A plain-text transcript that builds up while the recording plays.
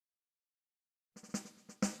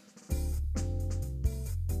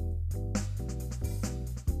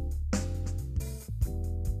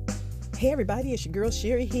Hey everybody, it's your girl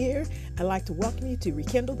Sherry here. I'd like to welcome you to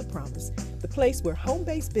Rekindle the Promise, the place where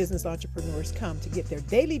home-based business entrepreneurs come to get their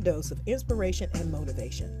daily dose of inspiration and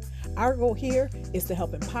motivation. Our goal here is to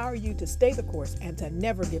help empower you to stay the course and to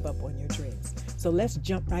never give up on your dreams. So let's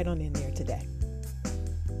jump right on in there today.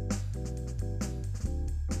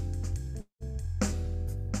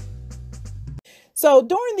 So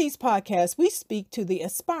during these podcasts, we speak to the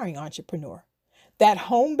aspiring entrepreneur, that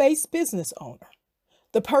home-based business owner,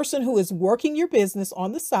 the person who is working your business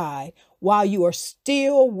on the side while you are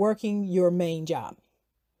still working your main job.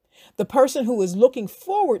 The person who is looking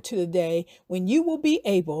forward to the day when you will be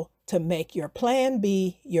able to make your plan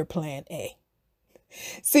B your plan A.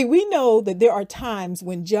 See, we know that there are times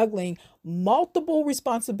when juggling multiple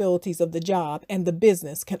responsibilities of the job and the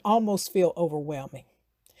business can almost feel overwhelming.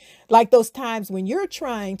 Like those times when you're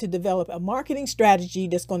trying to develop a marketing strategy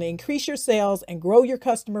that's going to increase your sales and grow your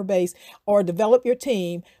customer base or develop your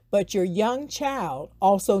team, but your young child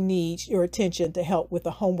also needs your attention to help with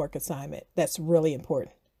a homework assignment that's really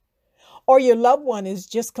important. Or your loved one is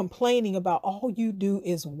just complaining about all you do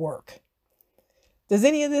is work. Does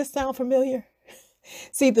any of this sound familiar?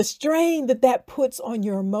 See, the strain that puts on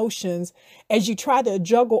your emotions as you try to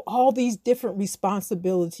juggle all these different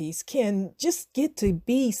responsibilities can just get to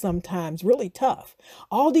be sometimes really tough.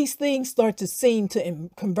 All these things start to seem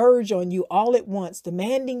to converge on you all at once,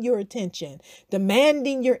 demanding your attention,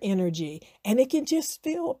 demanding your energy, and it can just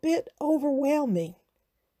feel a bit overwhelming.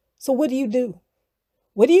 So what do you do?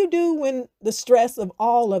 What do you do when the stress of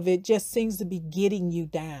all of it just seems to be getting you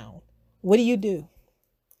down? What do you do?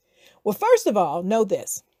 Well, first of all, know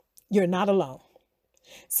this, you're not alone.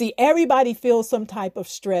 See, everybody feels some type of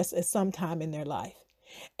stress at some time in their life.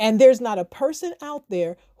 And there's not a person out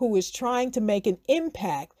there who is trying to make an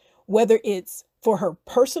impact, whether it's for her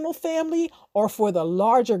personal family or for the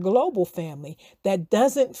larger global family, that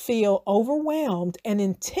doesn't feel overwhelmed and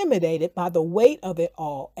intimidated by the weight of it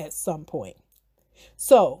all at some point.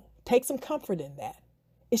 So take some comfort in that.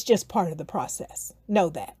 It's just part of the process. Know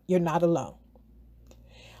that you're not alone.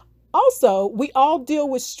 Also, we all deal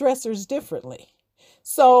with stressors differently.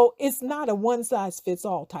 So it's not a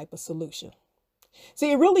one-size-fits-all type of solution.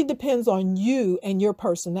 See, it really depends on you and your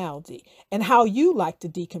personality and how you like to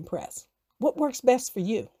decompress. What works best for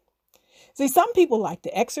you? See, some people like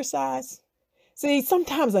to exercise. See,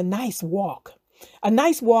 sometimes a nice walk. A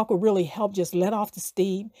nice walk will really help just let off the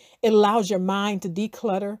steam. It allows your mind to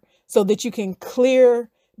declutter so that you can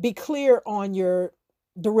be clear on your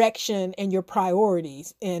direction and your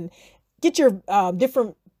priorities and get your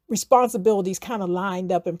different responsibilities kind of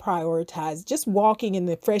lined up and prioritized. Just walking in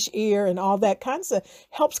the fresh air and all that kind of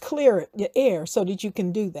helps clear the air so that you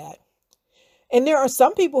can do that. And there are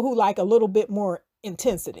some people who like a little bit more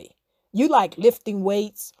intensity. You like lifting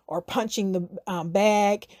weights or punching the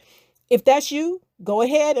bag. If that's you, go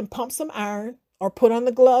ahead and pump some iron or put on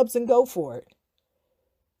the gloves and go for it.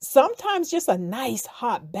 Sometimes just a nice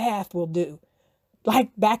hot bath will do.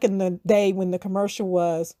 Like back in the day when the commercial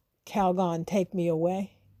was, Calgon, take me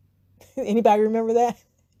away. Anybody remember that?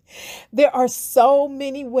 There are so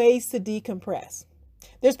many ways to decompress.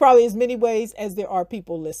 There's probably as many ways as there are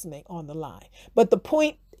people listening on the line. But the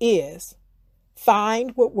point is,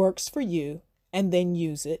 find what works for you and then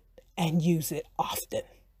use it and use it often.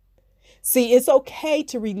 See, it's okay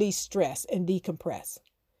to release stress and decompress.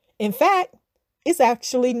 In fact, it's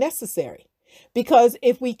actually necessary. Because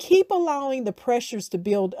if we keep allowing the pressures to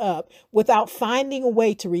build up without finding a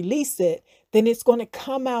way to release it, then it's going to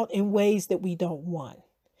come out in ways that we don't want.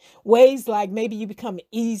 Ways like maybe you become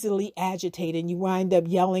easily agitated and you wind up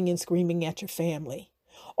yelling and screaming at your family.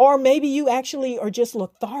 Or maybe you actually are just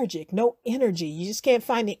lethargic, no energy. You just can't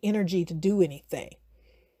find the energy to do anything.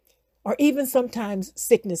 Or even sometimes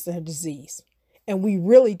sickness and disease. And we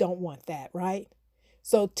really don't want that, right?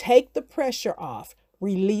 So take the pressure off.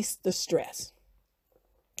 Release the stress.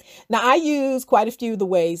 Now, I use quite a few of the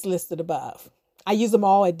ways listed above. I use them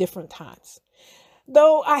all at different times.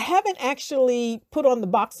 Though I haven't actually put on the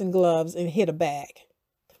boxing gloves and hit a bag.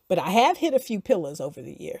 But I have hit a few pillows over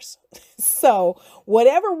the years. So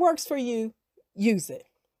whatever works for you, use it.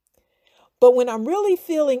 But when I'm really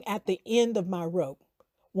feeling at the end of my rope,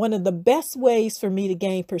 one of the best ways for me to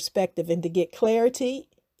gain perspective and to get clarity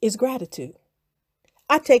is gratitude.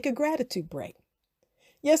 I take a gratitude break.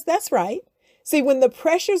 Yes, that's right. See, when the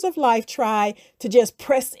pressures of life try to just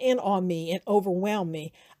press in on me and overwhelm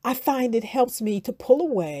me, I find it helps me to pull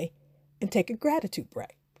away and take a gratitude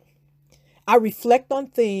break. I reflect on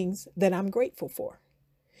things that I'm grateful for.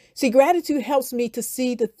 See, gratitude helps me to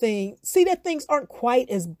see that things aren't quite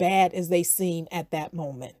as bad as they seem at that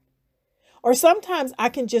moment. Or sometimes I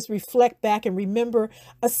can just reflect back and remember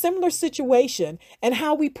a similar situation and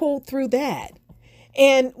how we pulled through that.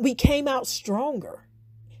 And we came out stronger.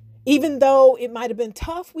 Even though it might have been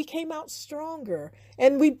tough, we came out stronger.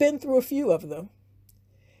 And we've been through a few of them.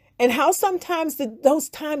 And how sometimes those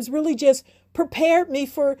times really just prepared me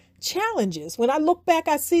for challenges. When I look back,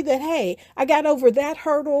 I see that, hey, I got over that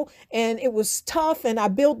hurdle and it was tough and I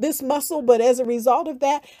built this muscle. But as a result of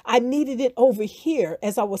that, I needed it over here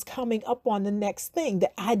as I was coming up on the next thing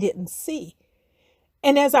that I didn't see.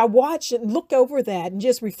 And as I watch and look over that and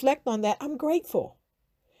just reflect on that, I'm grateful.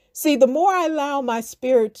 See, the more I allow my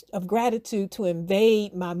spirit of gratitude to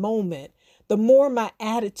invade my moment, the more my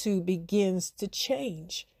attitude begins to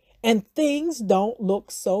change. And things don't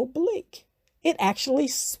look so bleak. It actually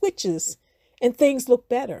switches and things look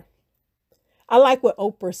better. I like what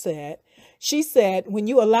Oprah said. She said, when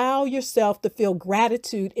you allow yourself to feel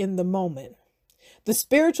gratitude in the moment, the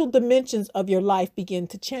spiritual dimensions of your life begin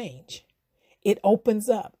to change. It opens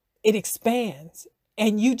up, it expands,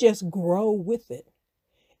 and you just grow with it.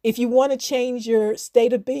 If you want to change your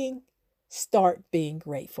state of being, start being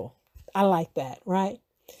grateful. I like that, right?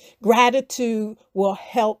 Gratitude will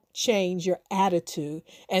help change your attitude,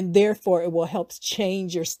 and therefore it will help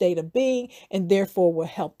change your state of being, and therefore will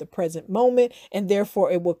help the present moment, and therefore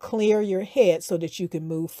it will clear your head so that you can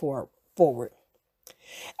move forward.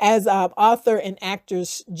 As author and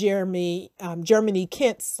actress Germany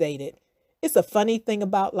Kent stated, it's a funny thing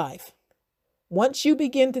about life. Once you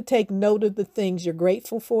begin to take note of the things you're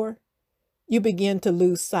grateful for, you begin to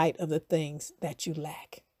lose sight of the things that you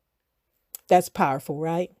lack. That's powerful,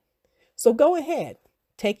 right? So go ahead,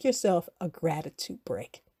 take yourself a gratitude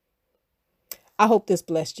break. I hope this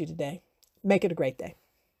blessed you today. Make it a great day.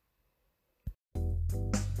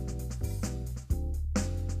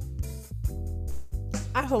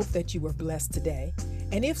 I hope that you were blessed today.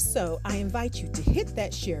 And if so, I invite you to hit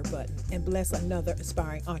that share button and bless another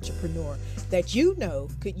aspiring entrepreneur that you know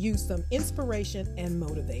could use some inspiration and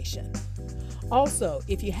motivation. Also,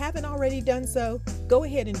 if you haven't already done so, go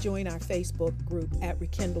ahead and join our Facebook group at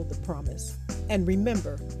Rekindle the Promise. And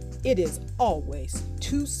remember, it is always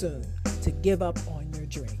too soon to give up on your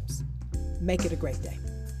dreams. Make it a great day.